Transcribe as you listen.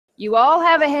You all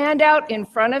have a handout in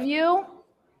front of you.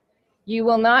 You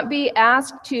will not be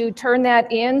asked to turn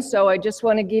that in, so I just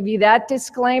want to give you that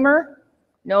disclaimer.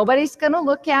 Nobody's going to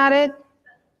look at it.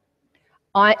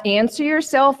 Answer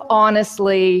yourself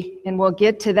honestly, and we'll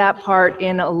get to that part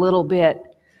in a little bit.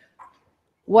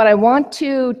 What I want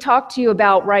to talk to you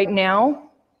about right now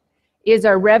is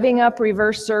our Revving Up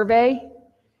Reverse Survey,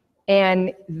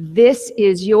 and this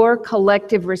is your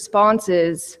collective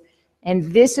responses,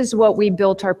 and this is what we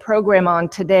built our program on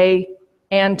today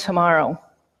and tomorrow.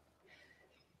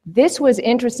 This was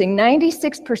interesting.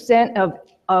 96%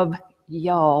 of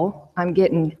y'all, I'm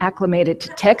getting acclimated to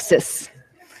Texas,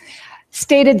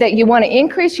 stated that you want to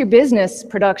increase your business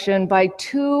production by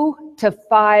 2 to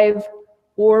 5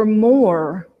 or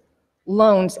more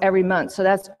loans every month. So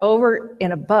that's over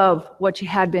and above what you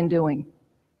had been doing,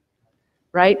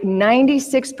 right?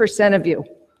 96% of you.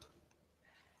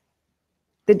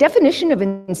 The definition of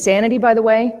insanity, by the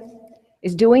way,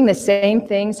 is doing the same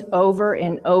things over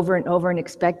and over and over and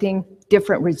expecting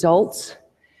different results.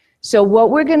 So what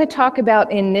we're going to talk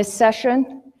about in this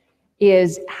session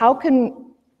is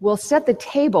we'll set the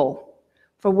table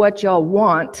for what y'all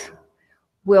want.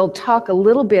 We'll talk a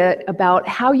little bit about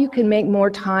how you can make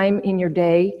more time in your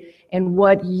day and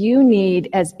what you need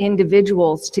as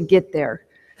individuals to get there.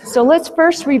 So let's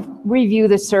first review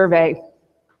the survey.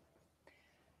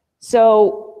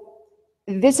 So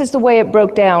this is the way it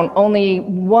broke down. Only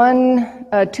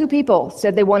two people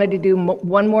said they wanted to do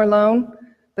one more loan,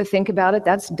 but think about it,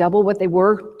 that's double what they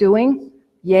were doing.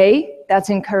 Yay,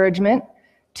 that's encouragement.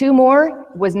 2 more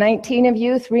was 19 of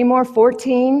you, 3 more,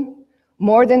 14,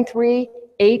 more than 3,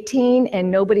 18, and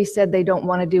nobody said they don't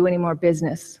want to do any more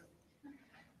business.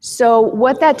 So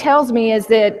what that tells me is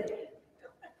that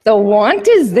the want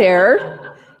is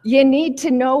there. You need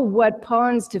to know what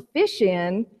ponds to fish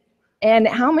in, and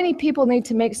how many people need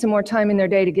to make some more time in their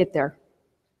day to get there?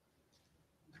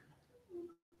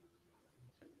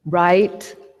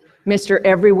 Right, Mr.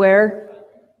 Everywhere?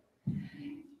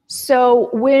 So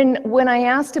when I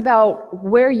asked about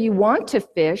where you want to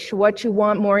fish, what you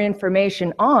want more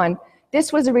information on,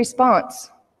 this was a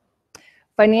response.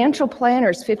 Financial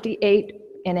planners,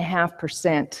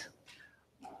 58.5%.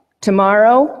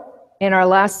 Tomorrow, in our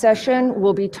last session,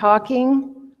 we'll be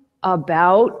talking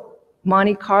about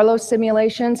Monte Carlo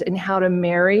simulations and how to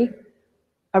marry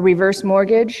a reverse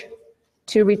mortgage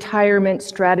to retirement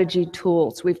strategy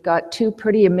tools. We've got 2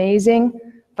 pretty amazing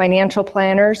financial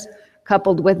planners,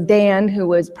 coupled with Dan, who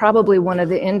was probably one of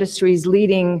the industry's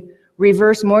leading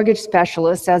reverse mortgage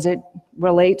specialists as it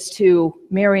relates to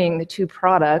marrying the 2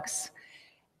 products.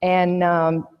 And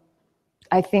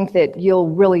I think that you'll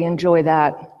really enjoy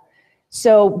that.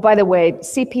 So, by the way,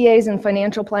 CPAs and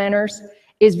financial planners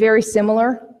is very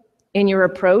similar in your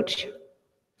approach.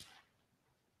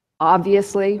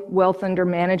 Obviously, wealth under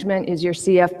management is your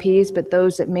CFPs, but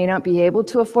those that may not be able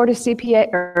to afford a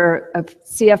CPA or a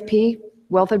CFP,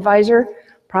 wealth advisor,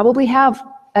 probably have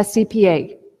a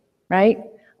CPA, right?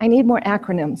 I need more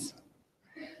acronyms.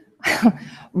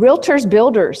 Realtors,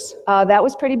 builders, that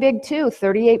was pretty big too.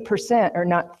 38%, or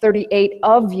not 38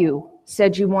 of you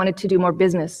said you wanted to do more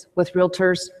business with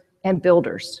realtors and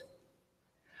builders.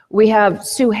 We have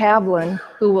Sue Havlin,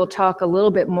 who will talk a little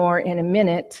bit more in a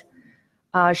minute.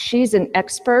 She's an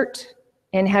expert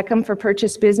in HECM for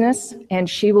purchase business, and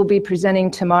she will be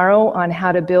presenting tomorrow on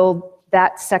how to build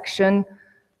that section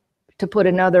to put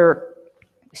another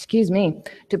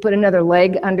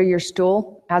leg under your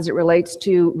stool as it relates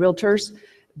to realtors.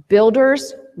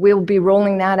 Builders, we'll be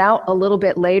rolling that out a little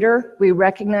bit later. We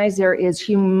recognize there is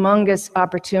humongous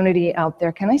opportunity out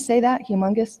there. Can I say that,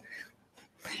 humongous?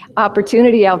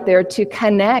 Opportunity out there to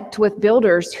connect with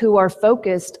builders who are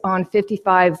focused on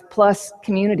 55 plus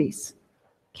communities,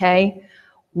 okay?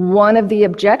 One of the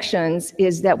objections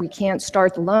is that we can't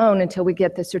start the loan until we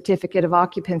get the certificate of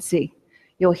occupancy.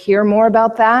 You'll hear more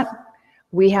about that.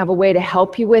 We have a way to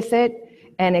help you with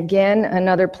it. And again,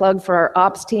 another plug for our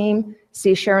ops team,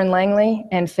 see Sharon Langley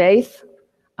and Faith,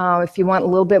 if you want a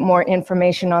little bit more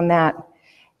information on that.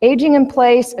 Aging in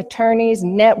place, attorneys,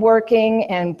 networking,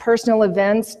 and personal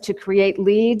events to create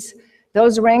leads,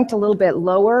 those ranked a little bit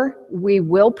lower. We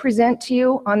will present to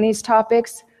you on these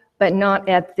topics, but not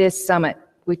at this summit.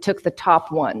 We took the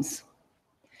top ones.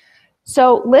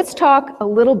 So let's talk a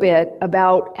little bit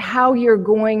about how you're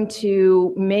going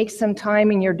to make some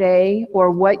time in your day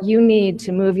or what you need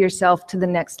to move yourself to the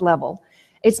next level.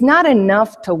 It's not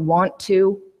enough to want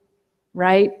to,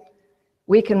 right?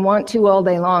 We can want to all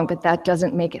day long, but that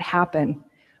doesn't make it happen.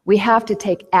 We have to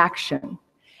take action,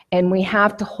 and we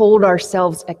have to hold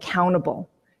ourselves accountable.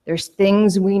 There's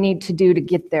things we need to do to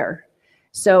get there.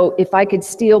 So if I could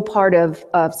steal part of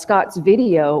Scott's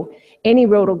video, any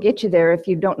road will get you there if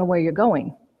you don't know where you're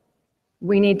going.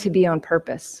 We need to be on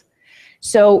purpose.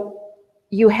 So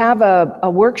you have a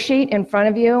worksheet in front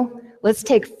of you. Let's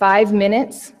take 5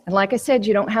 minutes. And like I said,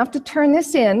 you don't have to turn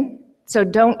this in. So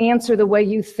don't answer the way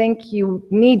you think you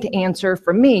need to answer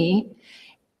for me.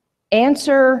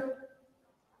 Answer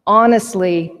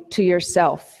honestly to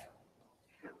yourself.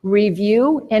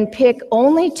 Review and pick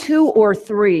only 2 or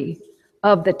 3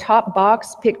 of the top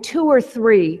box. Pick 2 or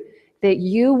 3 that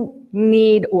you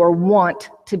need or want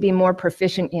to be more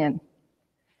proficient in.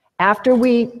 After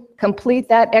we complete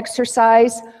that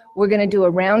exercise, we're going to do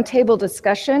a roundtable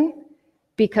discussion,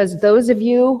 because those of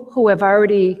you who have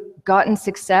already gotten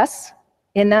success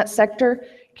in that sector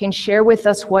can share with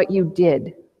us what you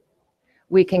did.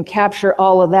 We can capture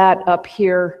all of that up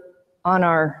here on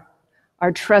our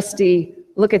trusty,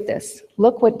 look at this.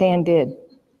 Look what Dan did.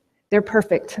 They're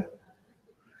perfect.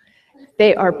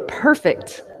 They are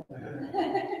perfect.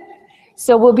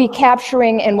 So we'll be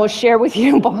capturing and we'll share with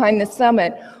you behind the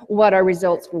summit what our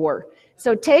results were.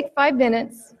 So take 5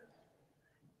 minutes,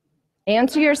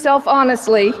 answer yourself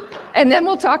honestly, and then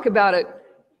we'll talk about it.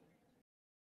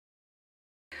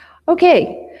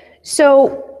 Okay,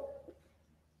 so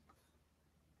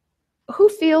who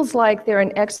feels like they're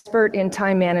an expert in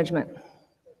time management?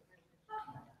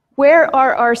 Where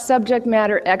are our subject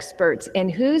matter experts,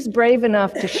 and who's brave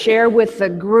enough to share with the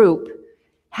group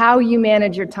how you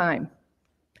manage your time?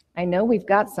 I know we've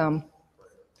got some.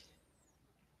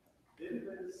 Didn't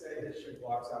Liz say that she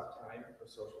blocks out time for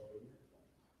social media?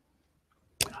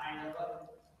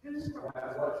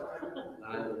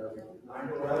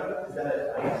 9/11? Is that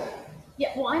it? Yeah,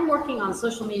 well, I'm working on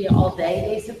social media all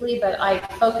day, basically, but I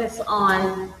focus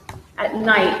on, at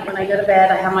night, when I go to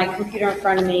bed, I have my computer in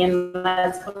front of me, and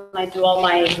that's when I do all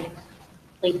my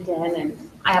LinkedIn,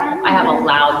 and I have a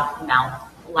loud mouth,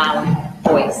 loud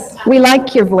voice. We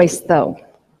like your voice, though.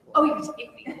 Oh, you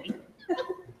take me.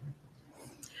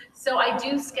 So I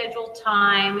do schedule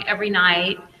time every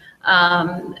night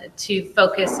to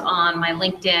focus on my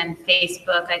LinkedIn,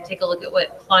 Facebook. I take a look at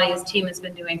what Claudia's team has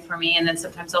been doing for me, and then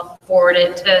sometimes I'll forward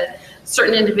it to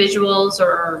certain individuals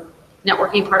or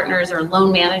networking partners or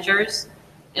loan managers,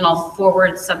 and I'll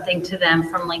forward something to them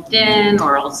from LinkedIn,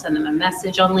 or I'll send them a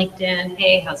message on LinkedIn.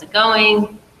 Hey, how's it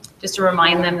going? Just to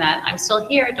remind them that I'm still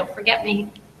here. Don't forget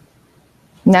me.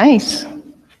 Nice.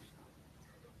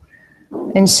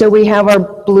 And so we have our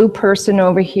blue person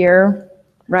over here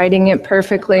writing it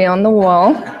perfectly on the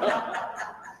wall.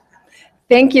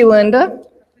 Thank you, Linda.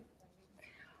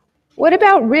 What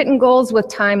about written goals with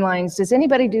timelines? Does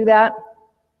anybody do that?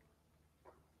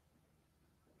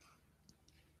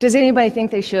 Does anybody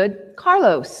think they should?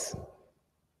 Carlos.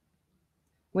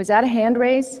 Was that a hand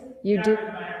raise? You do?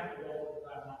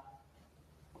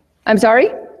 I'm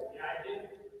sorry?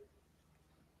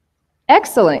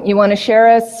 Excellent. You want to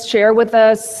share with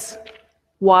us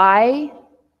why?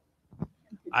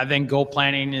 I think goal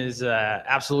planning is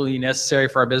absolutely necessary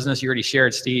for our business. You already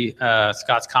shared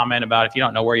Scott's comment about if you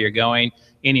don't know where you're going,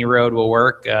 any road will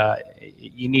work.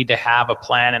 You need to have a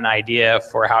plan and idea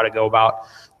for how to go about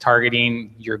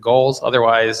targeting your goals.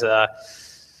 Otherwise,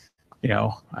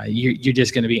 you're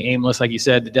just going to be aimless. Like you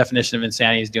said, the definition of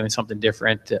insanity is doing something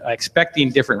different,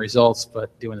 expecting different results,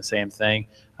 but doing the same thing.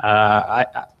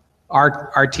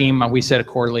 Our team, we set a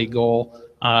quarterly goal.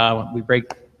 We break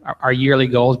our yearly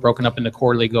goals broken up into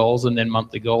quarterly goals and then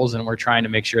monthly goals, and we're trying to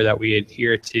make sure that we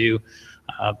adhere to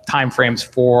timeframes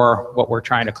for what we're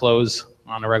trying to close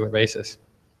on a regular basis.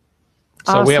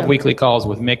 So awesome. We have weekly calls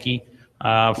with Mickey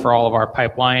for all of our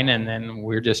pipeline, and then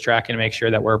we're just tracking to make sure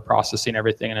that we're processing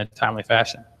everything in a timely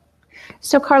fashion.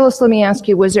 So Carlos, let me ask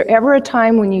you, was there ever a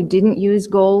time when you didn't use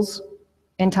goals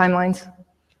and timelines?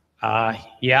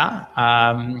 Yeah,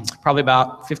 probably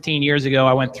about 15 years ago,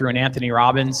 I went through an Anthony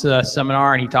Robbins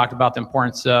seminar, and he talked about the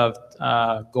importance of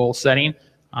goal setting.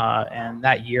 And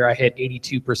that year I hit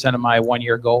 82% of my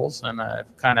one-year goals, and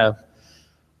I've kind of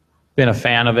been a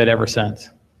fan of it ever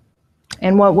since.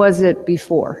 And what was it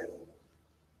before?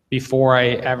 Before I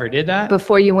ever did that?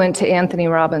 Before you went to Anthony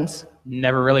Robbins?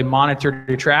 Never really monitored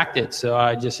or tracked it, so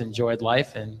I just enjoyed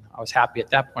life, and I was happy at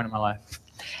that point in my life.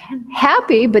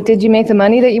 Happy, but did you make the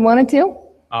money that you wanted to?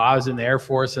 I was in the Air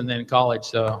Force and then college,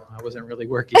 so I wasn't really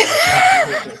working.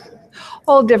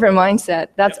 Whole different mindset.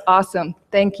 That's awesome.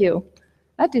 Thank you.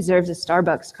 That deserves a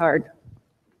Starbucks card.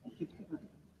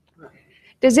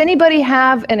 Does anybody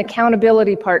have an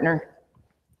accountability partner?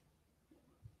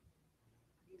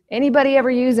 Anybody ever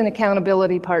use an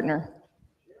accountability partner?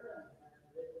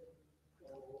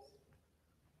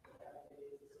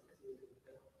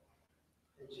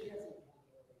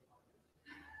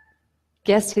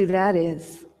 Guess who that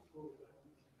is?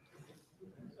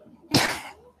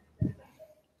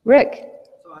 Rick.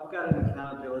 So I've got an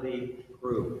accountability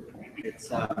group.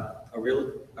 It's a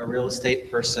real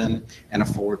estate person and a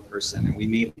forward person. And we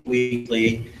meet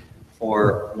weekly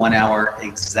for 1 hour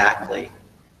exactly.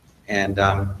 And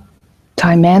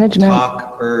Time management.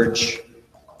 talk, urge,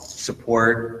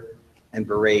 support, and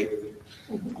berate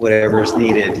whatever is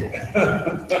needed.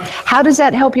 How does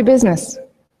that help your business?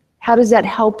 How does that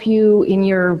help you in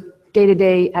your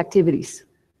day-to-day activities?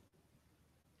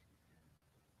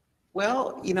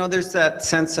 Well, you know, there's that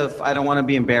sense of I don't want to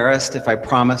be embarrassed if I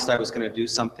promised I was going to do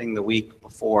something the week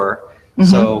before. Mm-hmm.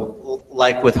 So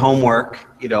like with homework,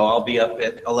 you know, I'll be up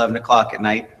at 11 o'clock at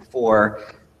night before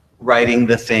writing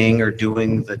the thing or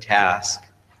doing the task.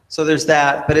 So there's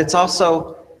that, but it's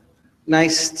also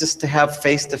nice just to have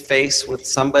face-to-face with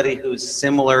somebody who's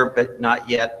similar but not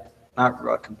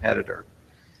a competitor.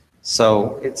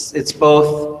 So it's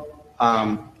both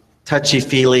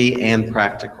touchy-feely and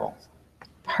practical.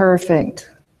 Perfect.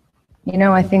 You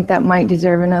know, I think that might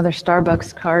deserve another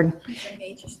Starbucks card. I'm a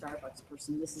major Starbucks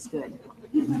person. This is good.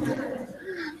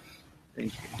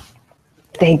 Thank you.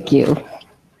 Thank you.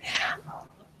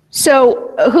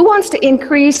 So who wants to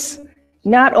increase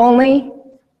not only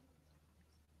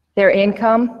their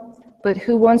income, but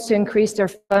who wants to increase their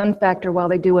fun factor while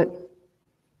they do it?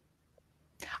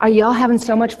 Are y'all having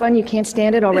so much fun you can't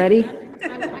stand it already?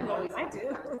 I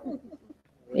do.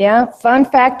 Yeah, fun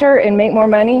factor and make more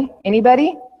money.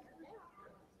 Anybody?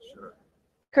 Sure.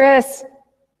 Chris?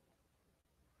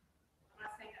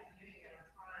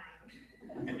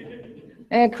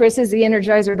 And Chris is the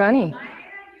Energizer Bunny.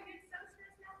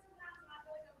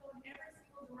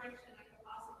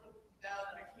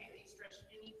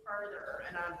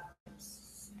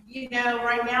 You know,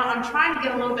 right now I'm trying to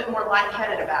get a little bit more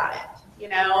lightheaded about it, you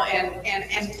know, and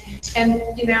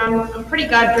you know, I'm pretty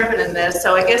God-driven in this.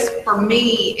 So I guess for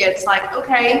me, it's like,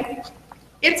 okay,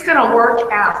 it's going to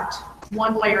work out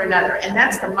one way or another. And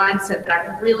that's the mindset that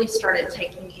I really started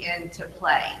taking into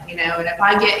play, you know, and if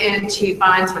I get into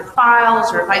binds with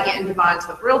files, or if I get into binds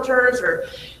with realtors, or,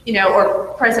 you know,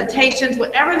 or presentations,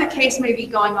 whatever the case may be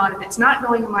going on, if it's not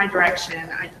going in my direction,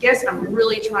 I guess I'm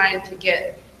really trying to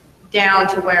get down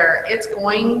to where it's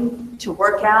going to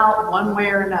work out one way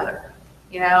or another,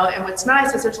 you know. And what's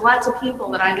nice is there's lots of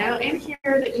people that I know in here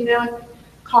that, you know,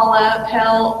 call up,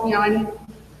 help, you know, I need to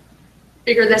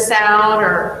figure this out,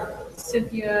 or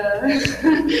Cynthia.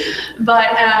 But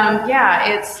yeah,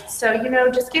 it's so, you know,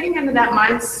 just getting into that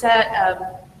mindset of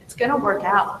it's going to work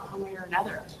out one way or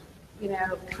another, you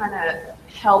know, kind of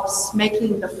helps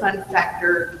making the fun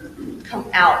factor come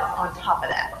out on top of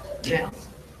that, you know.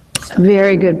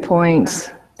 Very good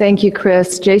points. Thank you,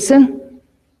 Chris. Jason?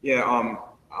 Yeah,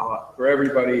 for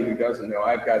everybody who doesn't know,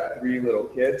 I've got 3 little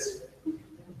kids,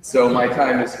 so my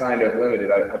time is kind of limited.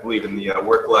 I believe in the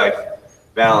work-life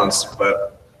balance,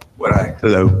 but what I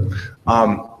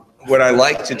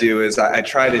like to do is I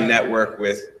try to network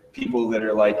with people that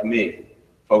are like me,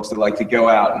 folks that like to go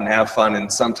out and have fun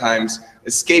and sometimes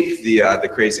escape the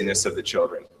craziness of the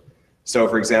children. So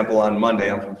for example, on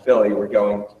Monday, I'm from Philly,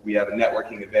 we have a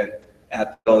networking event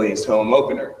at Philly's home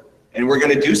opener, and we're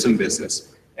gonna do some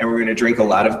business, and we're gonna drink a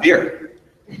lot of beer.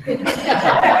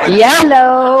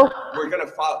 Yellow. We're gonna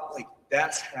follow, like,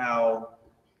 that's how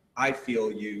I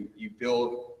feel you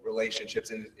build relationships,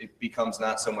 and it becomes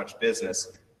not so much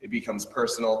business, it becomes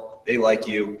personal. They like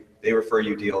you, they refer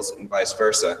you deals, and vice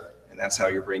versa, and that's how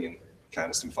you're bringing kind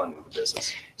of some fun into the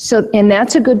business. So, and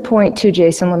that's a good point too,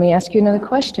 Jason. Let me ask you another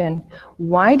question.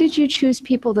 Why did you choose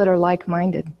people that are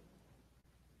like-minded?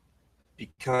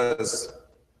 Because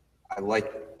I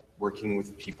like working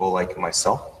with people like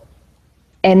myself.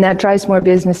 And that drives more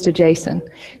business to Jason.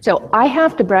 So I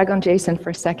have to brag on Jason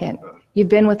for a second. You've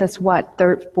been with us, what,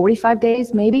 45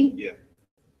 days, maybe? Yeah.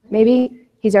 Maybe?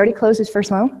 He's already closed his first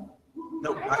loan?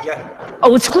 No, not yet.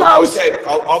 Oh, it's close. Okay,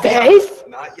 I'll be Faith? honest,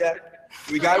 not yet.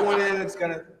 We got one in, it's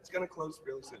gonna close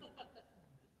really soon.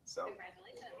 So,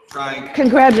 trying.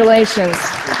 Congratulations.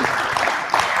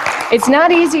 It's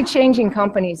not easy changing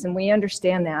companies, and we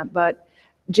understand that, but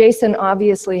Jason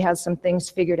obviously has some things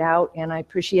figured out, and I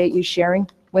appreciate you sharing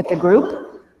with the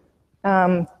group.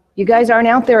 You guys aren't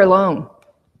out there alone.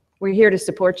 We're here to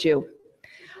support you.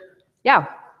 Yeah.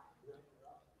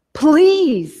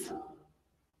 Please.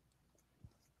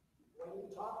 When you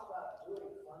talk about doing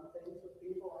fun things with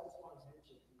people, I just want to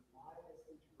mention my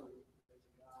age group is a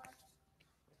guy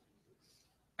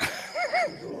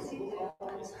who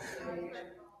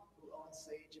owns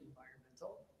Sage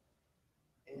Environmental,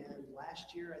 and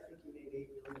last year I think he made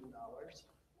 $8 million.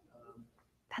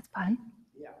 That's fun.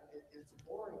 Yeah, it's a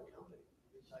boring company.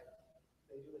 It's like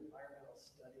do environmental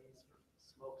studies for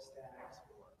smokestacks,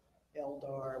 for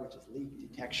LDAR, which is leak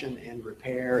detection and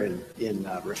repair in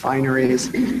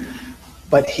refineries.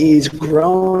 But he's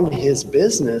grown his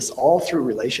business all through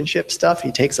relationship stuff.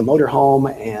 He takes a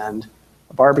motorhome and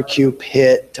a barbecue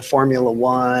pit to Formula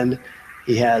One.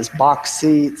 He has box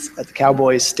seats at the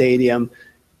Cowboys Stadium.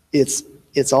 It's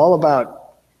all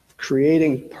about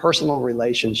creating personal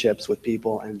relationships with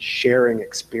people and sharing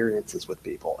experiences with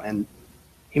people. And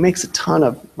he makes a ton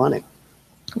of money.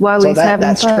 While So he's that having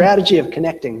fun. strategy of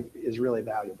connecting is really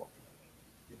valuable.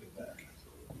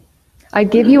 I'd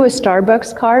give you a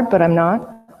Starbucks card, but I'm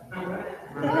not.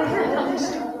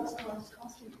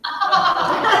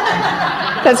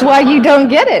 That's why you don't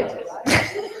get it.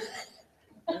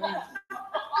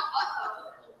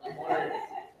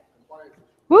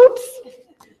 Whoops.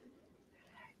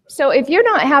 So if you're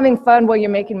not having fun while you're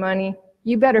making money,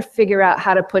 you better figure out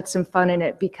how to put some fun in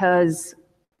it, because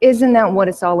isn't that what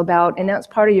it's all about? And that's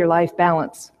part of your life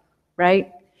balance,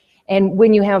 right? And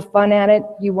when you have fun at it,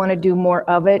 you want to do more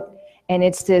of it. And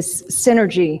it's this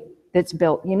synergy that's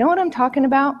built. You know what I'm talking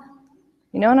about?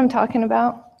 You know what I'm talking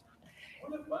about?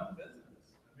 What a fun business.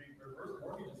 I mean, reverse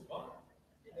mortgage is fun.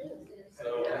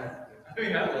 So, I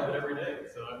mean, I love it every day.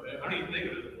 So, I don't even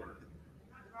think of it as work.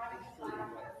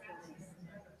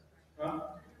 Huh?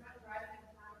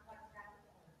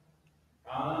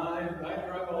 I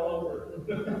drive all over.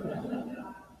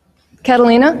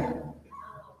 Catalina? I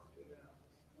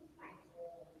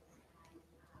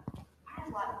have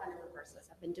a lot of fun in reverses.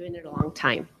 I've been doing it a long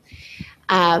time.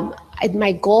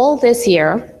 My goal this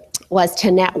year was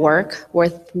to network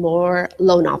with more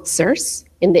loan officers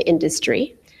in the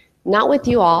industry, not with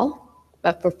you all,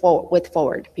 but with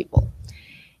forward people.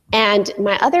 And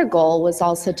my other goal was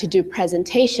also to do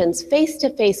presentations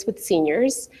face-to-face with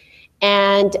seniors.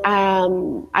 And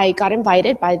I got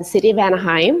invited by the city of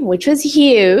Anaheim, which was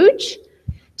huge,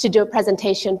 to do a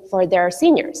presentation for their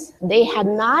seniors. They had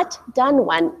not done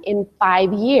one in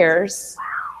 5 years,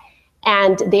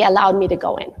 and they allowed me to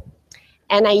go in.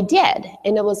 And I did,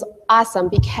 and it was awesome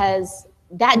because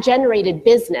that generated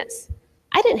business.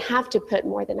 I didn't have to put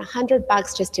more than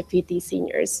 $100 just to feed these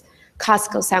seniors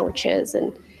Costco sandwiches,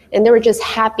 and they were just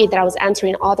happy that I was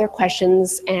answering all their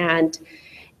questions, and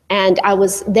I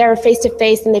was there face to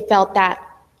face, and they felt that,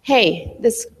 hey,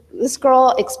 this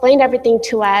girl explained everything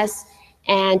to us,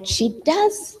 and she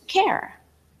does care.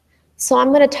 So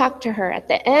I'm gonna talk to her. At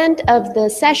the end of the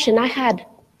session, I had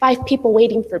 5 people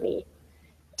waiting for me,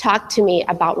 talk to me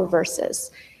about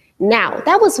reverses. Now,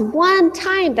 that was one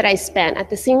time that I spent at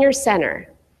the senior center,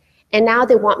 and now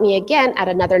they want me again at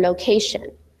another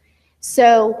location.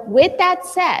 So with that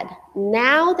said,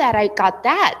 now that I got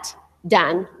that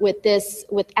done with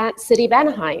City of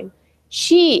Anaheim,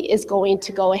 she is going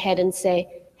to go ahead and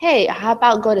say, hey, how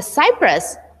about go to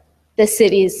Cypress, the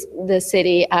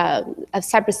city of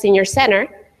Cypress Senior Center,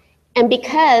 and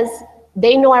because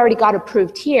they know I already got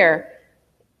approved here,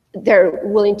 they're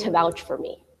willing to vouch for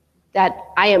me, that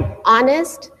I am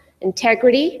honest,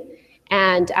 integrity,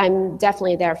 and I'm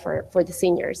definitely there for the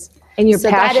seniors. And you're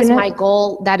so passionate? that is my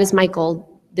goal. That is my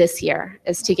goal this year,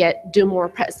 is to do more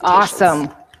presentations. Awesome.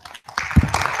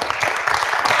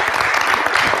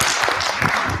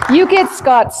 You get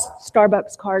Scott's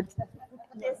Starbucks card.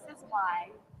 This is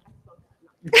why.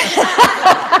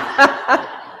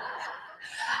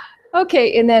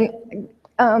 Okay, and then,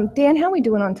 Dan, how are we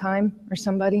doing on time, or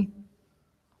somebody?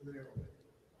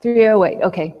 3:08,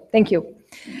 okay, thank you.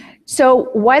 So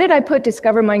why did I put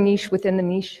discover my niche within the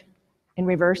niche in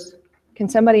reverse? Can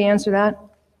somebody answer that?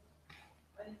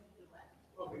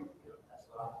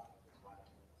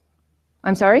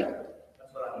 I'm sorry?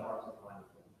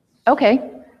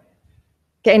 Okay.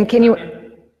 And can you,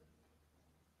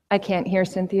 I can't hear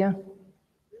Cynthia.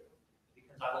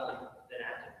 Because I've only been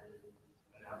active,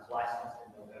 and I was licensed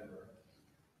in November.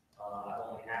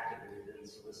 I've only actively been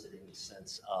soliciting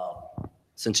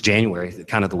since January,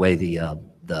 kind of the way the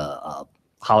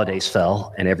holidays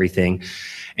fell and everything.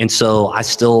 And so I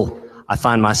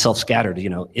find myself scattered.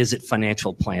 Is it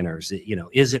financial planners?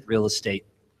 Is it real estate?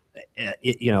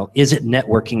 Is it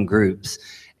networking groups?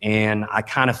 And I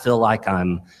kind of feel like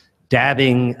I'm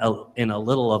dabbing in a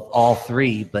little of all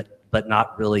three, but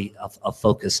not really a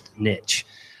focused niche.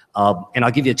 And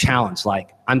I'll give you a challenge.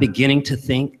 Like, I'm beginning to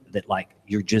think that like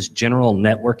your just general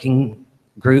networking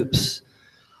groups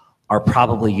are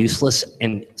probably useless,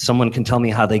 and someone can tell me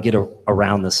how they get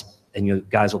around this, and you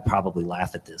guys will probably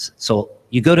laugh at this. So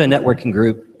you go to a networking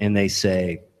group and they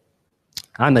say,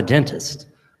 I'm a dentist,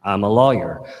 I'm a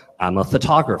lawyer, I'm a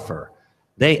photographer.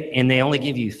 They only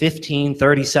give you 15,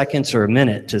 30 seconds or a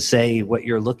minute to say what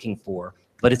you're looking for.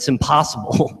 but it's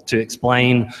impossible to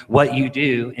explain what you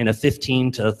do in a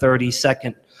 15 to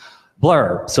 30-second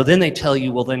blurb. So then they tell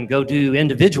you, well, then go do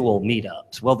individual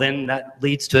meetups. Well, then that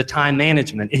leads to a time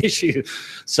management issue.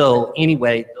 So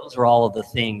anyway, those are all of the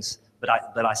things.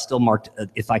 But I still marked,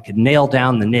 if I could nail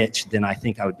down the niche, then I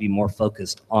think I would be more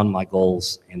focused on my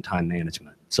goals and time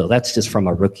management. So that's just from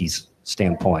a rookie's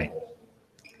standpoint.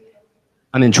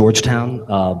 I'm in Georgetown.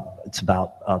 It's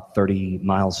about 30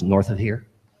 miles north of here.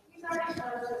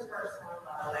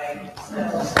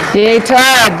 Yay,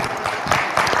 Todd.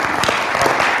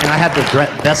 And I have the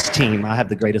best team. I have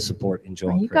the greatest support in Joe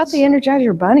and You Chris. got the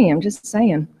Energizer Bunny, I'm just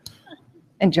saying.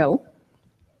 And Joe.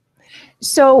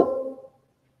 So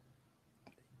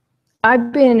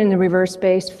I've been in the reverse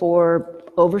space for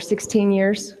over 16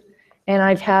 years, and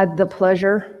I've had the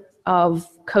pleasure of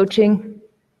coaching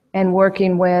and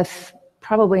working with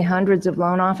probably hundreds of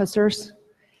loan officers.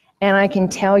 And I can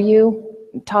tell you,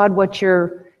 Todd, what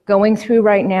you're going through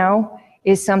right now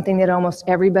is something that almost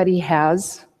everybody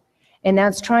has. And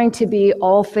that's trying to be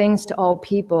all things to all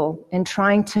people and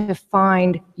trying to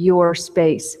find your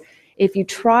space. If you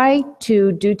try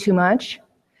to do too much,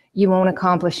 you won't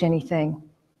accomplish anything.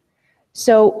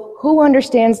 So who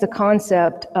understands the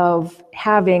concept of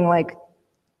having like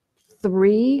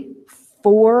 3,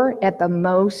 4 at the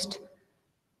most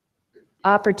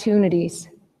opportunities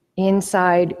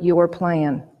inside your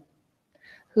plan?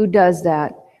 Who does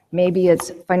that? Maybe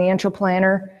it's financial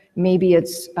planner, maybe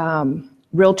it's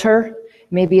realtor,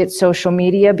 maybe it's social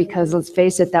media, because let's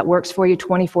face it, that works for you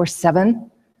 24/7.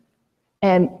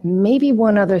 And maybe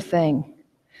one other thing.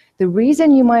 The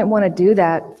reason you might want to do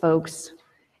that, folks,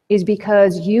 is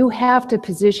because you have to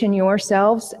position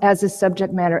yourselves as a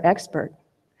subject matter expert.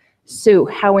 Sue,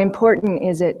 how important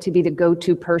is it to be the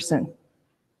go-to person?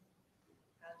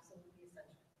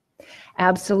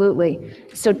 Absolutely.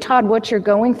 So Todd, what you're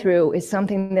going through is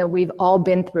something that we've all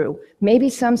been through. Maybe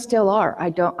some still are. I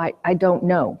don't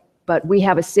know. But we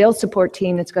have a sales support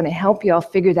team that's going to help you all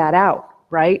figure that out,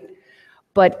 right?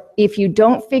 But if you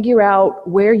don't figure out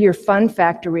where your fun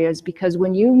factor is, because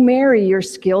when you marry your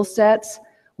skill sets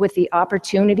with the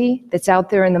opportunity that's out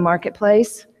there in the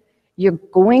marketplace, you're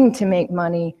going to make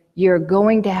money. You're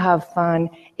going to have fun.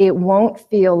 It won't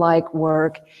feel like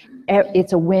work.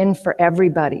 It's a win for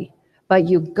everybody. But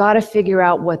you've got to figure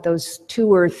out what those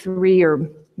 2 or 3 or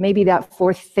maybe that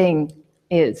 4th thing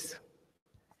is.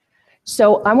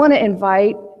 So I want to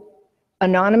invite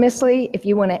anonymously, if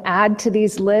you want to add to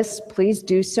these lists, please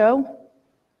do so.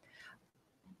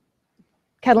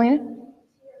 Catalina?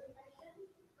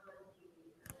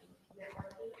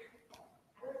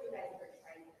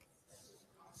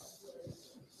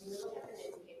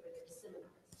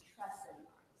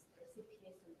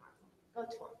 Go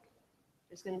to them.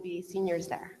 There's going to be seniors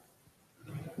there.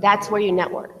 That's where you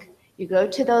network. You go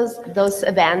to those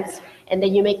events, and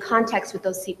then you make contacts with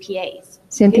those CPAs.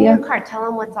 Cynthia? Give them your card. Tell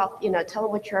them what's all, tell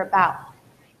them what you're about,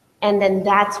 and then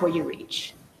that's where you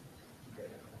reach.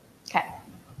 Okay.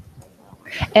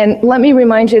 And let me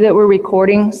remind you that we're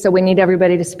recording, so we need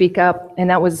everybody to speak up. And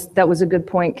that was a good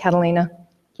point, Catalina.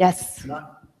 Yes.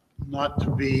 Not to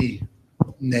be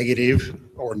negative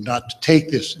or not to take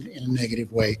this in a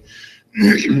negative way.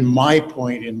 My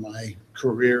point in my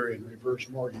career in reverse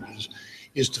mortgages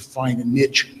is to find a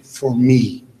niche for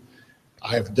me.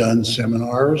 I've done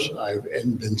seminars,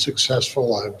 and been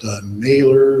successful. I've done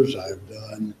mailers, I've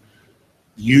done,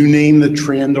 you name the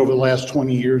trend over the last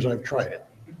 20 years, I've tried it.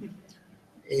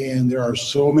 And there are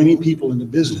so many people in the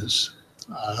business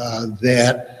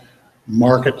that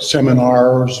market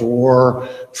seminars or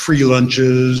free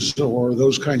lunches or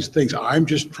those kinds of things. I'm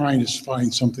just trying to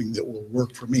find something that will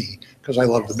work for me because I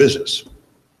love the business.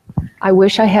 I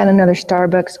wish I had another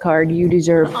Starbucks card. You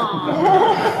deserve.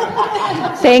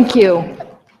 Thank you.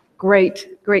 Great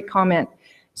comment.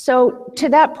 So to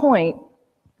that point,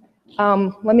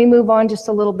 let me move on just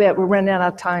a little bit. We're running out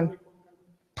of time.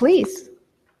 Please.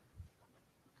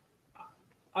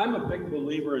 I'm a big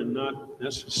believer in not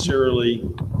necessarily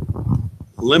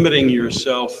limiting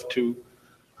yourself to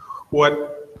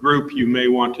what group you may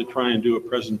want to try and do a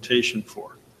presentation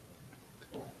for.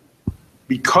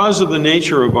 Because of the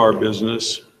nature of our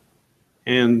business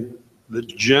and the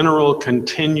general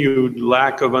continued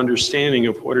lack of understanding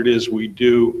of what it is we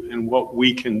do and what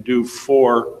we can do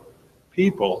for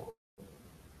people,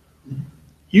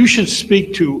 you should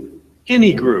speak to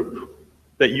any group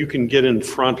that you can get in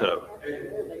front of.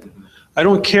 I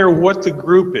don't care what the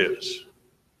group is,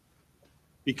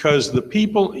 because the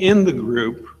people in the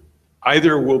group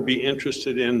either will be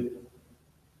interested in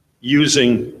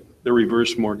using the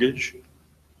reverse mortgage,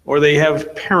 or they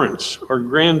have parents or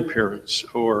grandparents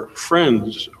or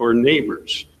friends or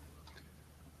neighbors.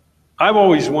 I've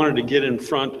always wanted to get in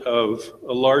front of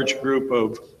a large group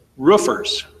of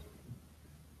roofers.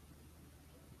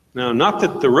 Now, not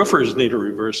that the roofers need a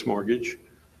reverse mortgage,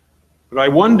 but I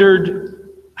wondered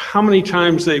how many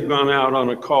times they've gone out on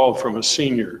a call from a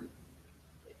senior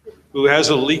who has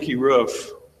a leaky roof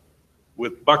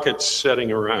with buckets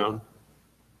setting around.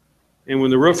 And when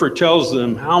the roofer tells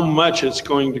them how much it's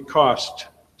going to cost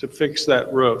to fix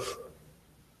that roof,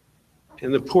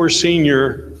 and the poor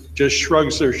senior just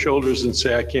shrugs their shoulders and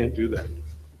say, I can't do that.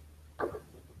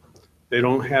 They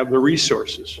don't have the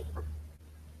resources.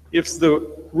 If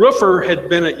the roofer had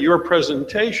been at your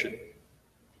presentation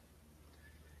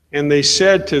and they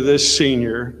said to this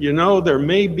senior, you know, there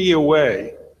may be a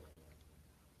way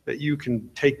that you can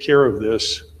take care of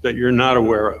this that you're not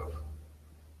aware of.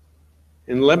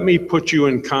 And let me put you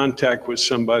in contact with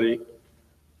somebody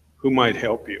who might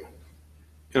help you.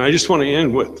 And I just want to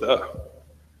end with a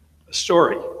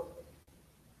story.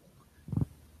 A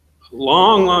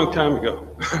long, long time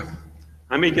ago,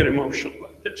 I may get emotional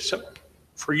about this, so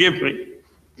forgive me.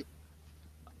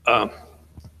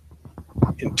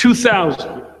 In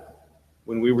 2000,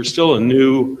 when we were still a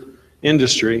new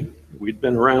industry, we'd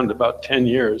been around about 10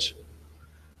 years,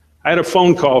 I had a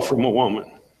phone call from a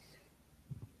woman.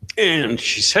 And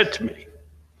she said to me,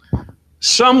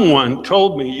 someone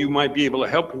told me you might be able to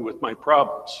help me with my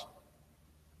problems.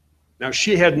 Now,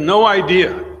 she had no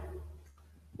idea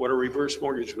what a reverse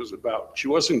mortgage was about. She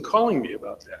wasn't calling me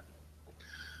about that.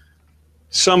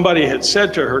 Somebody had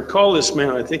said to her, call this man,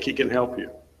 I think he can help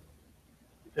you.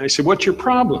 And I said, what's your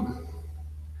problem?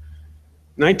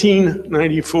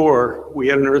 1994, we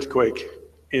had an earthquake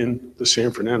in the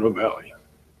San Fernando Valley.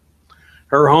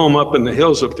 Her home up in the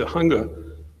hills of Tujunga,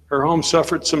 her home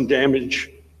suffered some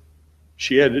damage.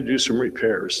 She had to do some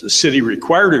repairs. The city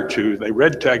required her to. They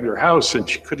red tagged her house and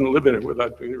she couldn't live in it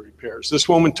without doing the repairs. This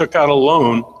woman took out a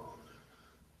loan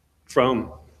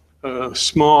from a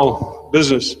small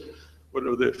business, what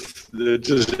are the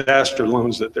disaster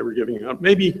loans that they were giving out,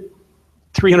 maybe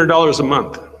 $300 a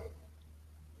month.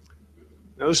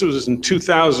 Now this was in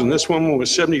 2000. This woman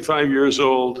was 75 years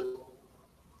old.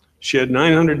 She had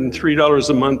 $903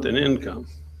 a month in income.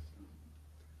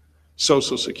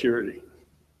 Social Security.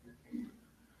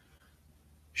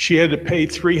 She had to pay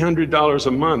 $300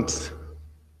 a month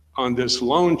on this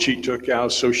loan she took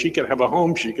out so she could have a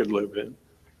home she could live in.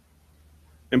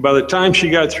 And by the time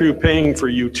she got through paying for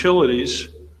utilities,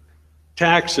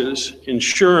 taxes,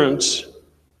 insurance,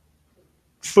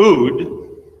 food,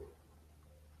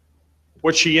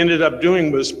 what she ended up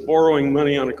doing was borrowing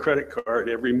money on a credit card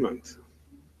every month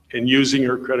and using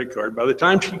her credit card. By the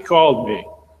time she called me,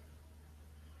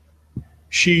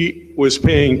 she was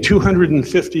paying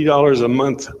 $250 a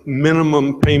month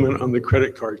minimum payment on the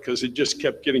credit card because it just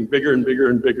kept getting bigger and bigger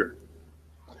and bigger.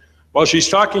 While she's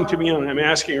talking to me and I'm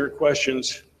asking her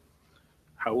questions,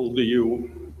 how old are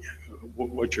you?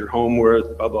 What's your home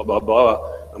worth? Blah, blah, blah,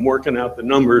 blah. I'm working out the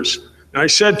numbers. And I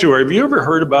said to her, have you ever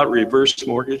heard about reverse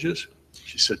mortgages?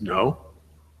 She said, no.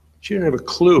 She didn't have a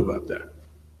clue about that.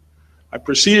 I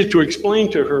proceeded to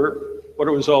explain to her what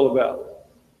it was all about,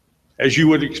 as you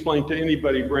would explain to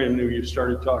anybody brand new you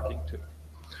started talking to.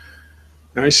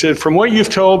 And I said, from what you've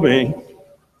told me,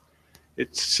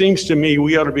 it seems to me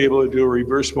we ought to be able to do a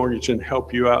reverse mortgage and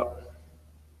help you out.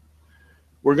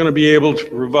 We're going to be able to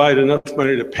provide enough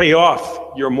money to pay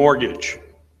off your mortgage.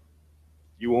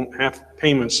 You won't have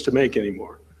payments to make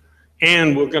anymore.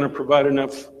 And we're going to provide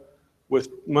enough with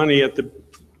money at the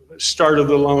start of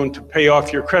the loan to pay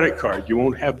off your credit card. You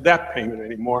won't have that payment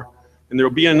anymore. And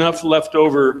there'll be enough left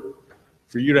over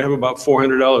for you to have about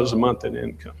 $400 a month in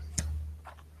income.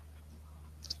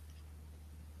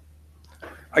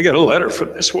 I got a letter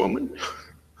from this woman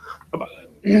about,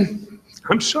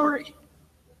 I'm sorry,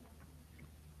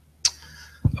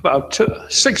 about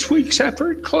 6 weeks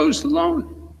after it closed the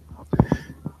loan.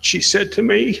 She said to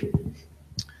me,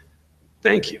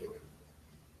 thank you.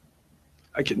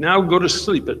 I can now go to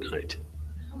sleep at night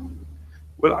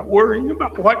without worrying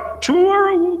about what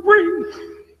tomorrow will bring.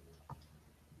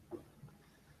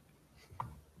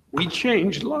 We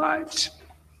change lives,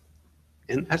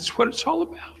 and that's what it's all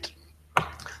about.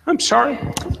 I'm sorry.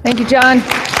 Thank you, John.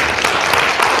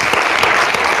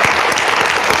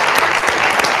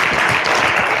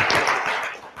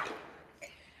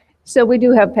 So we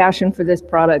do have passion for this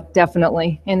product,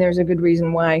 definitely, and there's a good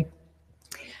reason why.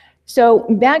 So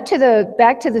back to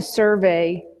the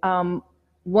survey,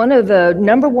 one of the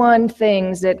number one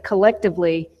things that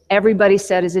collectively everybody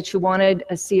said is that you wanted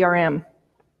a CRM.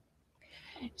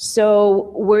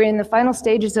 So we're in the final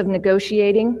stages of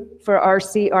negotiating for our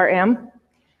CRM.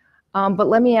 But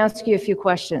let me ask you a few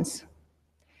questions.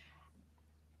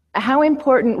 How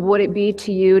important would it be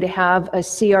to you to have a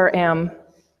CRM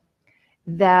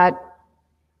that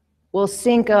will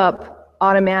sync up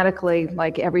automatically,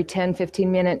 like every 10,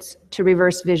 15 minutes, to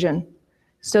reverse vision,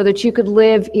 so that you could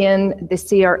live in the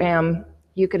CRM?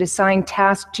 You could assign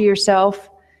tasks to yourself.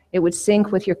 It would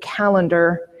sync with your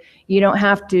calendar. You don't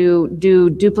have to do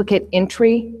duplicate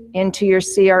entry into your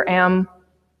CRM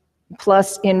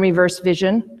plus in reverse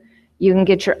vision. You can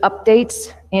get your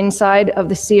updates inside of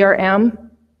the CRM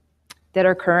that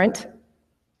are current.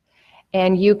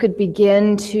 And you could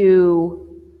begin to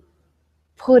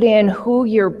put in who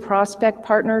your prospect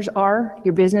partners are,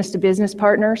 your business-to-business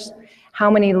partners, how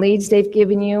many leads they've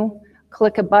given you.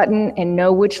 Click a button and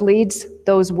know which leads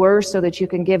those were so that you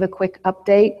can give a quick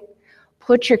update.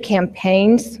 Put your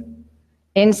campaigns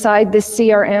inside this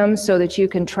CRM so that you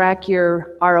can track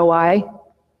your ROI.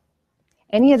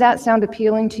 Any of that sound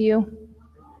appealing to you?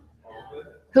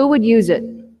 Who would use it?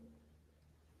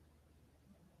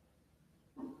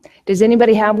 Does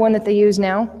anybody have one that they use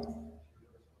now?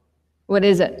 What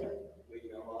is it?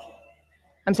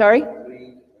 I'm sorry?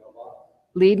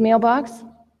 Lead mailbox?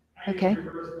 Okay.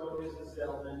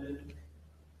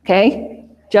 Okay.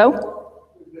 Joe?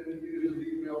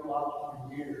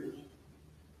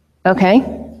 Okay.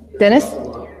 Dennis?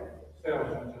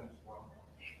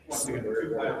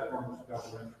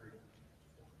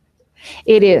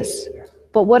 It is.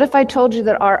 But what if I told you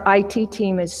that our IT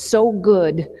team is so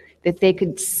good that they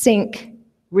could sync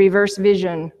reverse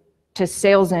vision to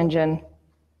sales engine,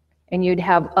 and you'd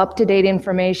have up-to-date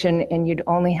information and you'd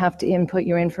only have to input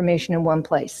your information in one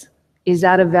place? Is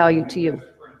that of value to you?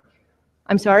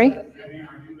 I'm sorry?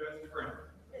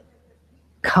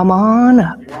 Come on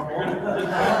up.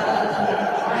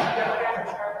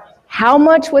 How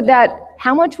much would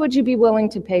you be willing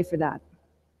to pay for that?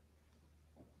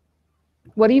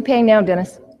 What are you paying now,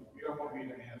 Dennis? You don't want me to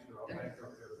answer, I'll make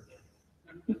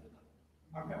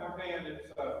up I'm paying,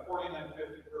 it's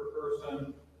 $49.50 per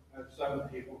person, that's 7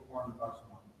 people, $400 a month.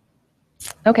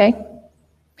 Okay.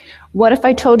 What if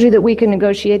I told you that we can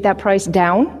negotiate that price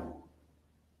down?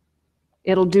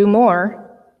 It'll do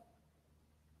more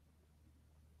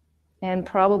and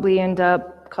probably end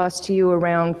up cost you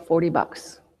around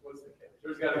 $40.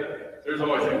 There's gotta be, there's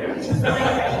always a catch.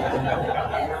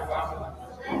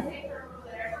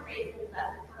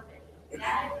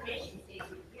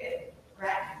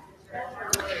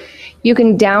 You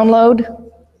can download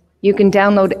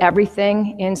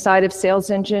everything inside of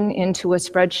Sales Engine into a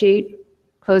spreadsheet,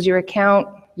 close your account,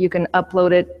 you can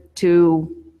upload it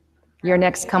to your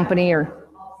next company or,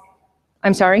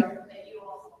 I'm sorry?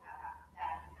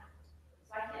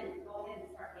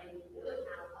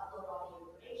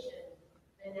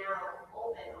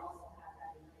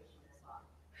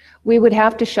 We would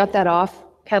have to shut that off,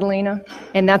 Catalina,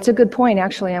 and that's a good point,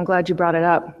 actually. I'm glad you brought it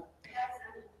up.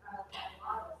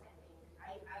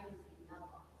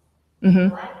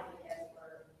 Mm-hmm.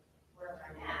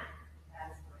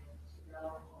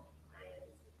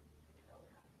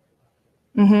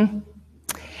 Mm-hmm.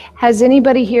 Has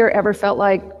anybody here ever felt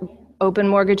like Open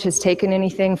Mortgage has taken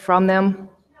anything from them?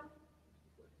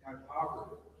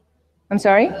 I'm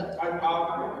sorry?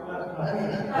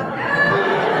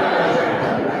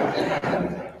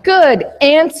 Good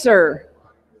answer.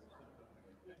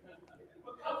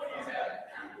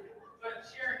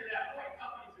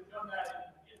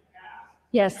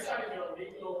 Yes.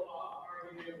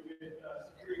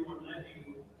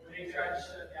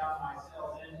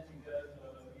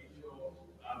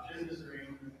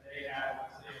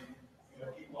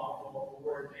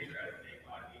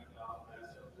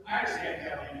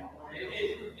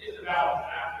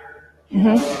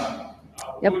 Mm-hmm.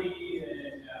 Yep.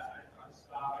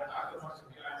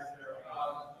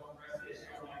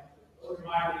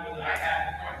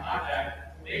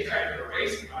 They tried to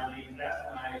erase my name, that's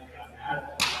when I got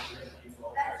mad at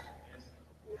people.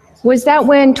 Was that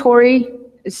when Tori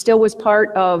still was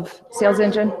part of Sales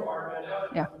Engine?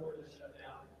 Yeah.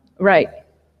 Right.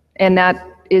 And that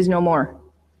is no more?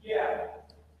 Yeah.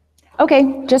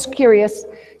 Okay, just curious.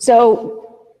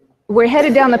 So we're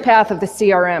headed down the path of the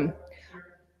CRM.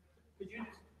 Could you just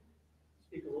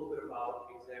speak a little bit about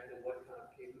exactly what kind of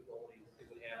capabilities it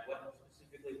would have? What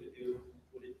specifically would do?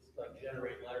 Would it like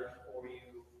generate letters for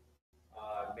you,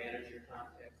 manage your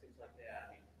contacts, things like that?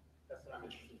 I mean, that's what I'm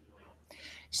interested in doing.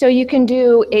 So you can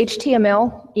do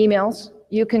HTML emails.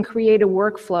 You can create a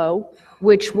workflow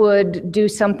which would do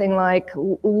something like,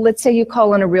 let's say you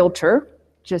call in a realtor,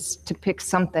 just to pick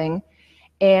something,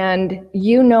 And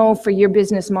you know for your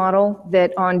business model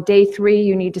that on day 3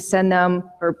 you need to send them,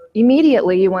 or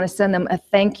immediately you want to send them a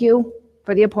thank you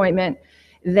for the appointment.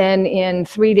 Then in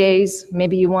 3 days,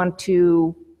 maybe you want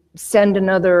to send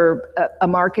another, a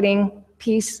marketing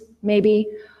piece, maybe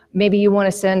you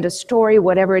want to send a story,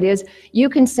 whatever it is. You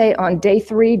can say on day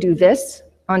 3, do this,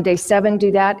 on day 7,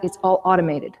 do that. It's all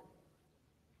automated.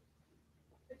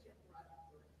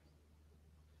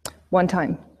 One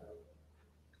time.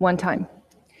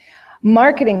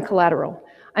 Marketing collateral.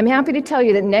 I'm happy to tell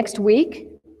you that next week,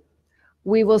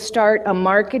 we will start a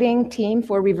marketing team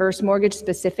for reverse mortgage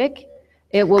specific.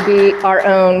 It will be our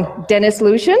own Dennis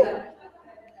Lucian.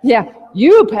 Yeah,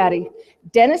 you, Patty.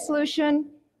 Dennis Lucian,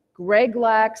 Greg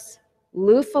Lax,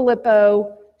 Lou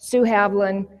Filippo, Sue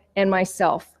Havlin, and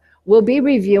myself. We'll be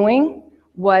reviewing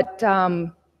what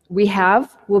we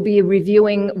have. We'll be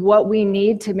reviewing what we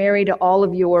need to marry to all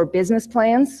of your business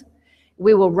plans.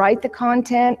 We will write the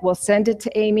content. We'll send it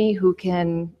to Amy, who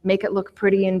can make it look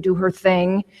pretty and do her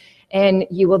thing. And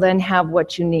you will then have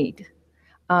what you need.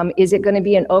 Is it going to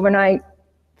be an overnight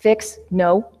fix?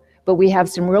 No, but we have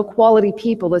some real quality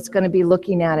people that's going to be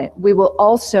looking at it. We will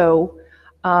also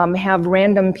have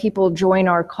random people join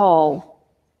our call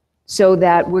so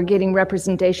that we're getting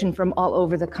representation from all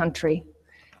over the country.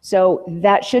 So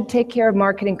that should take care of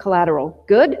marketing collateral.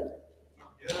 Good?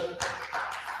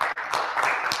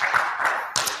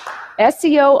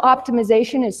 SEO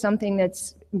optimization is something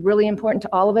that's really important to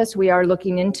all of us. We are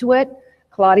looking into it.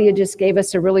 Claudia just gave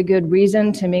us a really good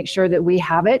reason to make sure that we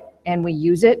have it and we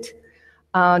use it.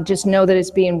 Just know that it's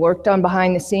being worked on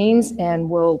behind the scenes, and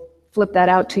we'll flip that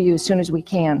out to you as soon as we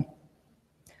can.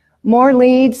 More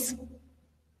leads,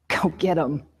 go get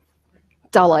them.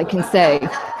 That's all I can say.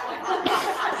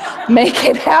 Make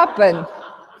it happen.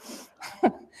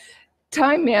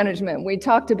 Time management, we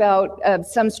talked about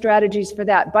some strategies for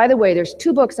that. By the way, there's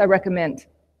 2 books I recommend.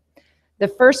 The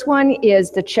first one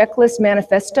is the Checklist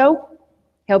Manifesto,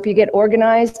 help you get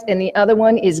organized, and the other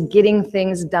one is Getting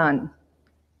Things Done.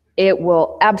 It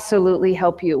will absolutely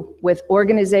help you with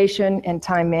organization and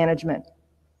time management.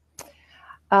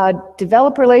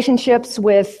 Develop relationships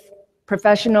with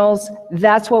professionals.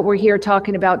 That's what we're here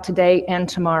talking about today and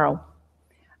tomorrow.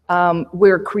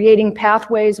 We're creating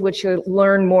pathways, which you'll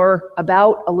learn more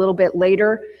about a little bit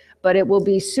later, but it will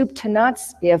be soup to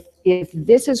nuts. If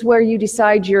this is where you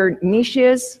decide your niche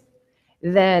is,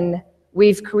 then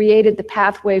we've created the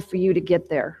pathway for you to get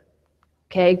there,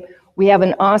 okay? We have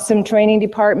an awesome training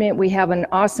department. We have an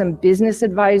awesome business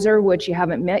advisor, which you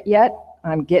haven't met yet.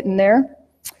 I'm getting there.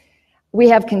 We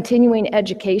have continuing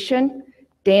education.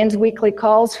 Dan's weekly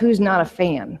calls, who's not a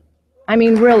fan? I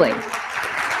mean, really.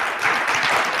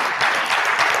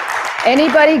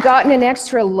 Anybody gotten an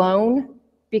extra loan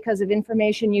because of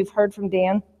information you've heard from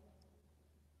Dan?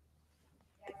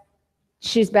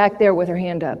 She's back there with her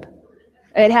hand up.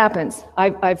 It happens.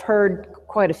 I've heard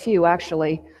quite a few,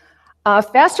 actually.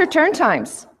 Faster turn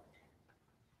times.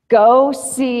 Go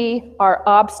see our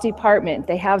ops department.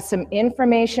 They have some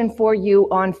information for you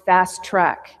on Fast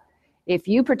Track. If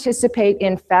you participate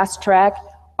in Fast Track,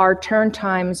 our turn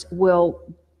times will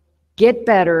get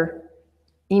better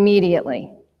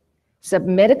immediately.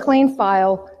 Submit a clean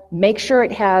file, make sure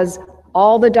it has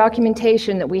all the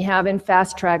documentation that we have in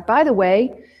Fast Track. By the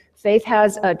way, Faith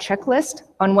has a checklist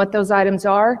on what those items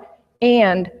are,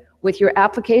 and with your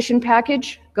application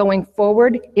package going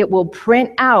forward, it will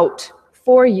print out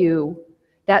for you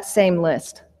that same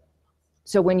list.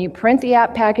 So when you print the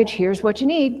app package, here's what you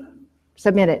need,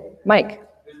 submit it. Mike?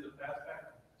 Is the Fast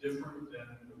Track different than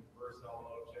the reverse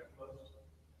LO checklist?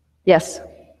 Yes.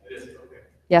 It is, okay.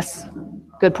 Yes,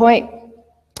 good point.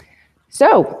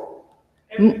 So.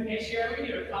 Hey, Sharon, we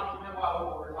need a compliment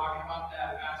while we're talking about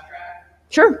that Fast Track.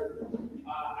 Sure.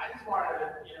 I just wanted to,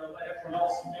 let everyone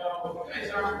else know, if you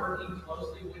guys aren't working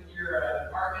closely with your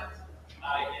departments,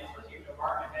 and especially your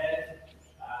department head,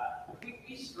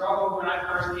 we struggled when I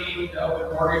first came to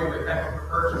open mortgage with technical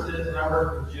purchases, and I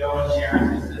worked with Joe and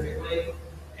Sharon specifically,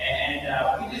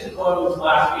 and we just closed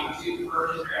last week 2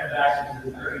 purchase transactions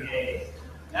in 30 days.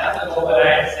 That's the goal that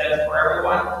I had set for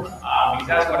everyone, because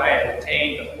that's what I had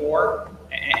obtained before.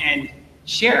 And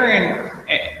Sharon,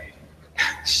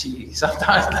 she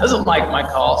sometimes doesn't like my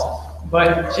calls,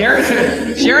 but Sharon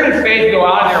and Faith go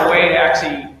out of their way to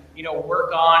actually,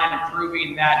 work on and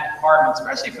improving that department,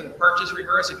 especially for the purchase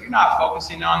reverse. If you're not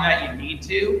focusing on that, you need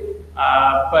to.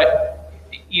 But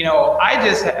I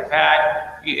just have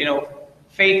had,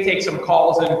 Faith take some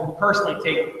calls and personally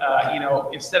take,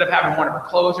 instead of having one of her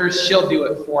closers, she'll do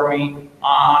it for me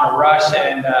on a rush.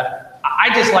 And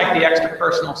I just like the extra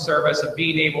personal service of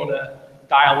being able to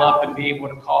dial up and be able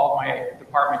to call my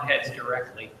department heads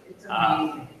directly.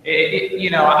 You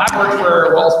know, I worked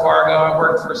for Wells Fargo, I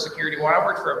worked for Security One, I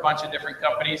worked for a bunch of different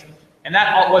companies, and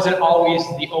that wasn't always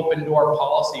the open door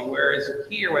policy, whereas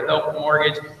here with Open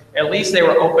Mortgage, at least they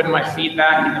were open to my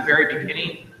feedback in the very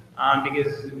beginning,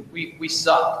 because we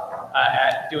sucked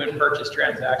at doing purchase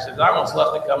transactions. I almost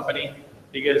left the company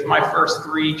because my first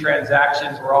 3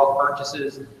 transactions were all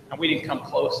purchases, and we didn't come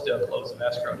close to a close of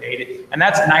escrow date, and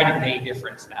that's night and day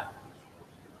difference now.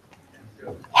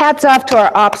 Hats off to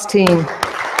our ops team.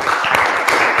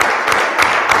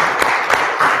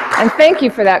 And thank you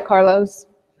for that, Carlos.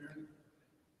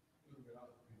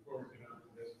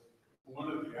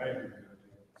 One of the items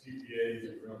that CPAs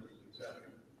and realtors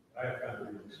I have found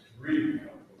to be extremely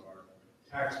helpful are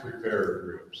tax preparer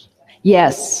groups.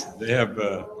 Yes. They have,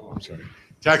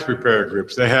 tax preparer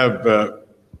groups. They have,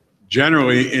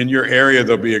 generally in your area,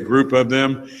 there'll be a group of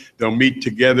them. They'll meet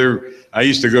together. I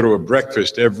used to go to a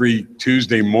breakfast every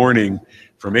Tuesday morning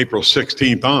from April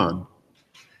 16th on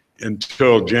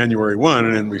until January 1,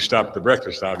 and then we stopped the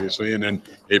breakfast, obviously, and then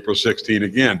April 16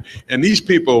 again. And these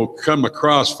people come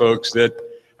across folks that,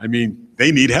 I mean,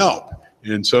 they need help.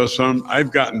 And so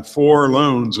I've gotten 4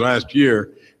 loans last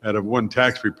year out of one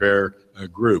tax preparer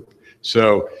group.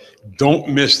 So don't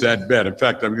miss that bet. In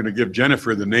fact, I'm going to give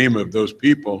Jennifer the name of those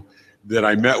people that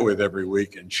I met with every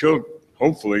week, and she'll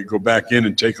hopefully go back in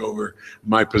and take over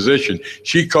my position.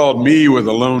 She called me with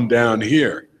a loan down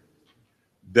here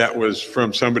that was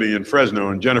from somebody in Fresno,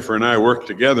 and Jennifer and I worked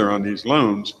together on these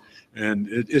loans, and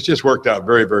it's just worked out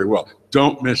very, very well.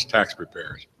 Don't miss tax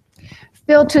preparers.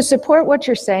 Phil, to support what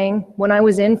you're saying, when I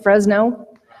was in Fresno,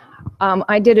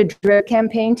 I did a drip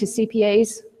campaign to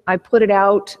CPAs. I put it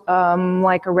out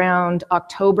like around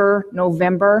October,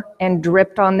 November, and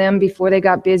dripped on them before they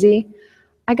got busy.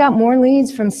 I got more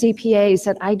leads from CPAs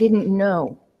that I didn't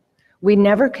know. We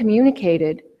never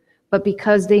communicated, but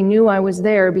because they knew I was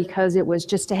there, because it was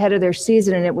just ahead of their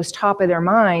season and it was top of their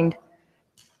mind,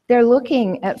 they're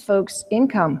looking at folks'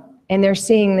 income and they're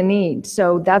seeing the need.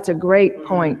 So that's a great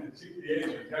point. CPAs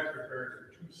and tax preparers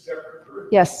are 2 separate groups.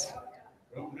 Yes.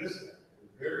 Don't miss that.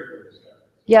 They're very, very separate.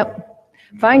 Yep.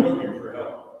 Fine. I'm looking for help.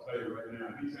 I'll tell you right now,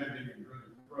 anytime you can bring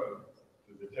a pro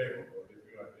to the table, they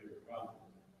feel like they're problem.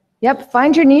 Yep,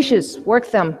 find your niches,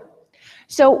 work them.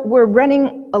 So we're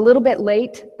running a little bit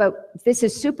late, but this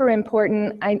is super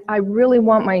important. I really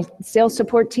want my sales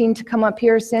support team to come up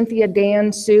here, Cynthia,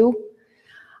 Dan, Sue.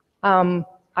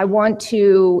 I want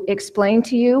to explain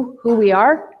to you who we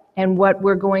are and what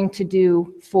we're going to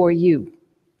do for you.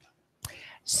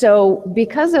 So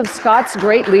because of Scott's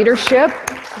great leadership,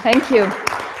 thank you.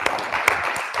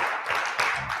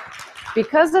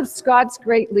 Because of Scott's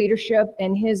great leadership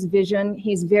and his vision,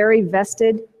 he's very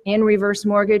vested in reverse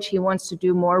mortgage. He wants to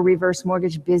do more reverse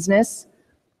mortgage business.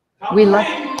 We love.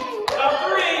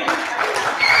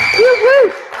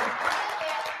 Woo-hoo.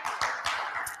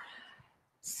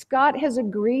 Scott has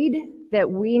agreed that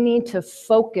we need to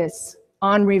focus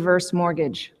on reverse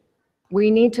mortgage.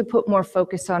 We need to put more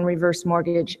focus on reverse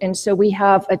mortgage. And so we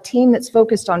have a team that's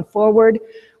focused on forward.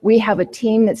 We have a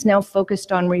team that's now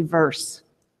focused on reverse.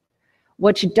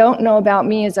 What you don't know about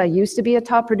me is I used to be a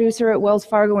top producer at Wells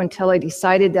Fargo until I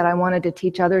decided that I wanted to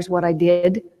teach others what I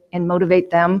did and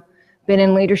motivate them. Been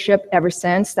in leadership ever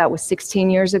since. That was 16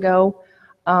 years ago.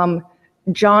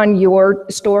 John, your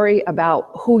story about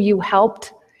who you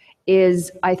helped is,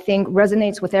 I think,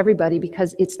 resonates with everybody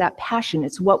because it's that passion.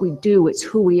 It's what we do. It's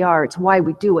who we are. It's why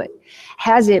we do it.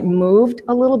 Has it moved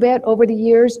a little bit over the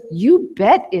years? You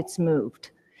bet it's moved.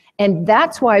 And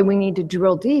that's why we need to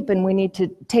drill deep and we need to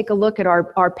take a look at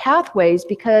our pathways,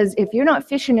 because if you're not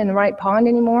fishing in the right pond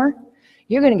anymore,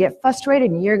 you're going to get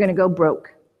frustrated and you're going to go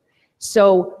broke.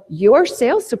 So your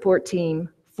sales support team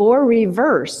for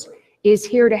reverse is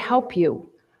here to help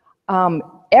you.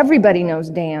 Everybody knows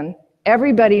Dan.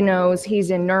 Everybody knows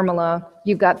he's in Nirmala.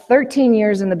 You've got 13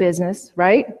 years in the business,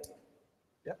 right?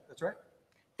 Yep, that's right.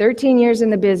 13 years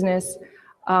in the business.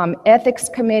 Ethics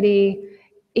committee.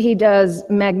 He does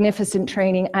magnificent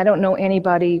training. I don't know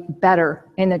anybody better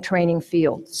in the training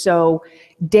field. So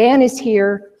Dan is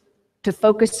here to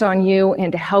focus on you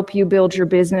and to help you build your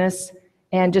business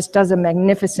and just does a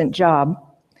magnificent job.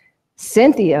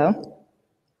 Cynthia,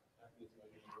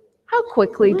 how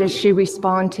quickly does she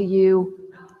respond to you?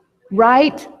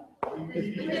 Right?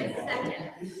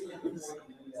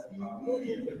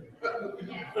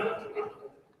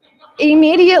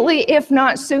 Immediately, if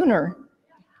not sooner.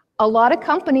 A lot of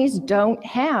companies don't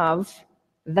have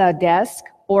the desk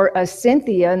or a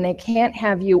Cynthia, and they can't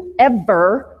have you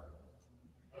ever.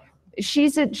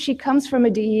 She comes from a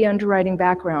DE underwriting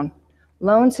background.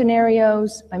 loan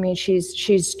scenarios. I mean, she's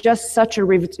just such a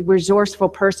resourceful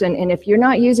person. And if you're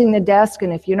not using the desk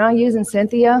and if you're not using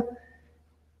Cynthia,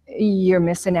 you're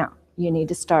missing out. You need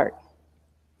to start.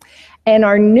 And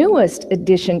our newest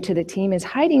addition to the team is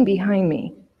hiding behind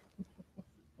me.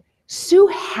 Sue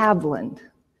Havland.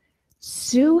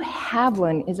 Sue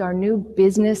Havland is our new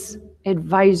business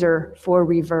advisor for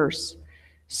Reverse.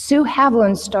 Sue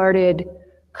Havland started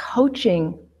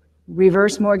coaching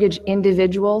reverse mortgage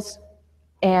individuals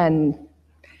and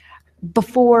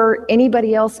before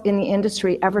anybody else in the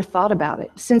industry ever thought about it.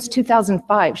 Since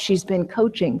 2005, she's been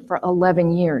coaching for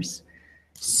 11 years.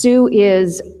 Sue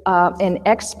is an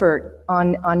expert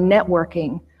on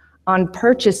networking, on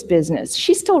purchase business.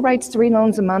 She still writes 3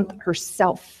 loans a month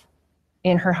herself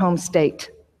in her home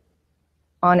state,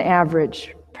 on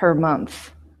average per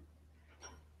month.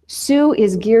 Sue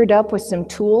is geared up with some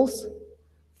tools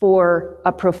for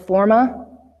a pro forma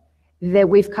that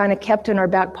we've kind of kept in our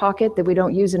back pocket that we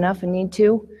don't use enough and need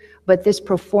to. But this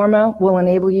pro forma will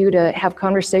enable you to have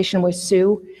conversation with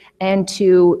Sue and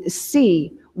to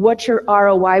see what your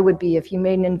ROI would be if you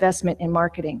made an investment in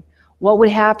marketing. What would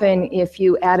happen if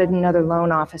you added another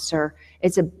loan officer?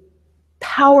 It's a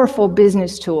powerful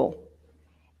business tool.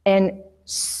 And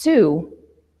Sue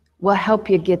will help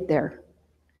you get there.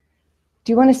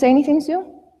 Do you want to say anything, Sue?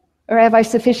 Or have I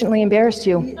sufficiently embarrassed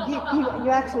you? You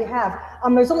actually have.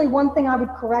 There's only one thing I would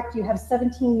correct. You have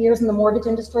 17 years in the mortgage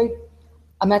industry.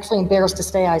 I'm actually embarrassed to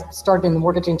say I started in the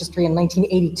mortgage industry in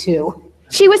 1982.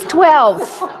 She was 12.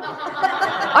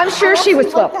 I'm sure she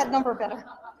was 12. I like that number better.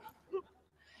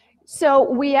 So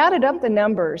we added up the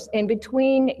numbers, and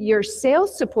between your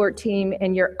sales support team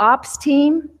and your ops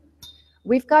team,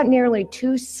 we've got nearly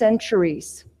 2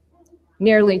 centuries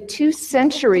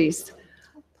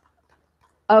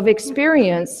of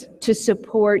experience to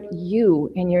support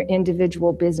you in your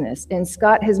individual business. And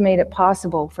Scott has made it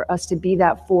possible for us to be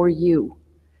that for you.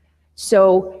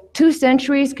 So 2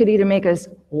 centuries could either make us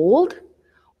old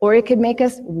or it could make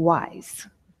us wise.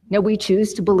 Now we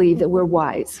choose to believe that we're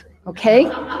wise,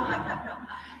 okay?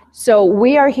 So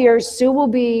we are here. Sue will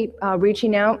be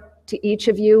reaching out to each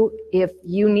of you. If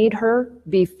you need her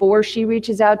before she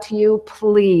reaches out to you,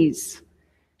 please.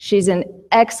 She's an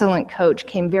excellent coach,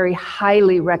 came very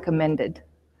highly recommended.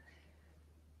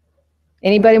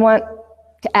 Anybody want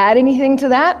to add anything to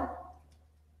that?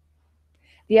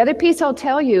 The other piece I'll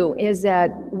tell you is that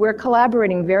we're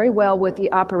collaborating very well with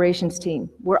the operations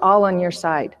team. We're all on your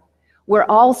side. We're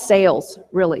all sales,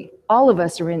 really. All of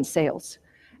us are in sales.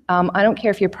 I don't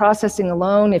care if you're processing a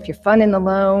loan, if you're funding the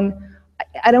loan.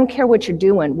 I don't care what you're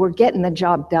doing. We're getting the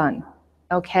job done,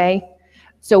 okay?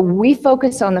 So we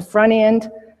focus on the front end.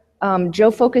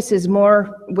 Joe focuses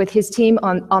more with his team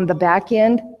on the back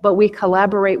end, but we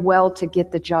collaborate well to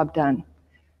get the job done.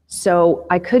 So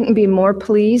I couldn't be more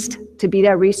pleased to be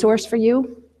that resource for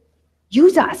you.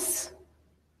 Use us,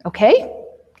 okay?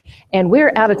 And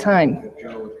we're out of time.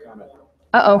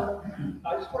 Uh-oh.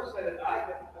 I just want to say that I have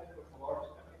the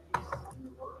largest companies in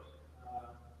reverse in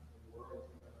the world.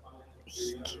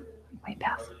 Way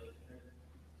past.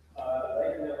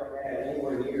 They've never had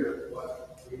anywhere near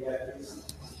what we had.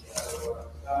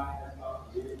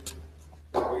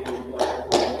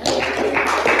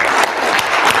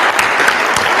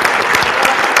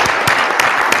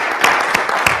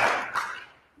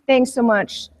 Thanks so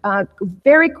much.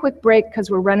 Very quick break because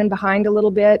we're running behind a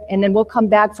little bit, and then we'll come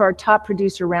back for our top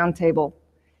producer roundtable.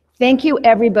 Thank you,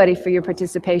 everybody, for your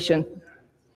participation.